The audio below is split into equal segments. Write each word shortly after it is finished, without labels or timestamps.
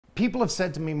People have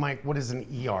said to me, Mike, what is an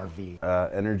ERV?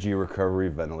 Energy recovery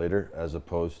ventilator, as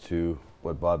opposed to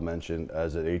what Bob mentioned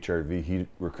as an HRV, heat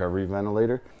recovery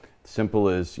ventilator. Simple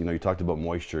is, you talked about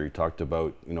moisture, you talked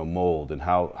about, mold and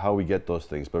how we get those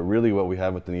things. But really what we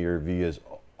have with an ERV is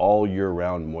all year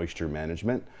round moisture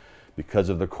management because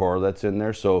of the core that's in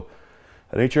there. So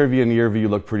an HRV and ERV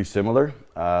look pretty similar,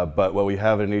 but what we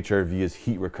have in an HRV is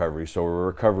heat recovery. So we're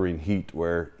recovering heat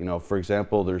where, for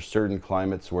example, there's certain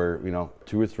climates where,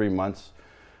 2 or 3 months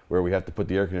where we have to put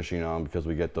the air conditioning on because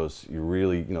we get those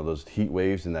those heat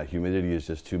waves and that humidity is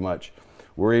just too much.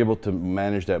 We're able to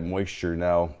manage that moisture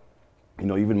now,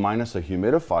 even minus a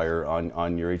humidifier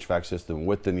on your HVAC system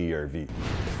with an ERV.